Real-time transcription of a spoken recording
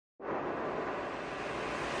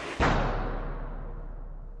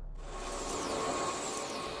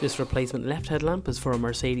This replacement left headlamp is for a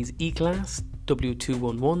Mercedes E-Class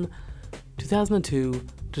W211 2002 to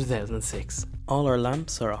 2006. All our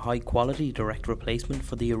lamps are a high quality direct replacement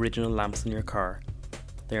for the original lamps in your car.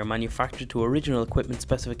 They are manufactured to original equipment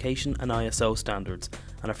specification and ISO standards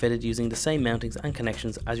and are fitted using the same mountings and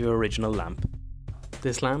connections as your original lamp.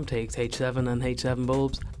 This lamp takes H7 and H7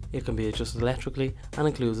 bulbs, it can be adjusted electrically and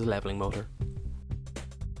includes a levelling motor.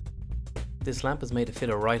 This lamp is made to fit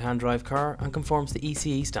a right-hand drive car and conforms to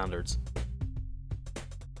ECE standards.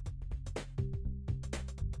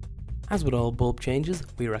 As with all bulb changes,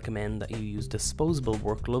 we recommend that you use disposable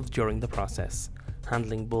work gloves during the process.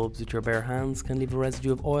 Handling bulbs with your bare hands can leave a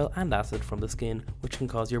residue of oil and acid from the skin, which can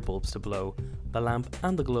cause your bulbs to blow. The lamp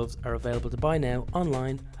and the gloves are available to buy now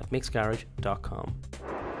online at MicksGarage.com.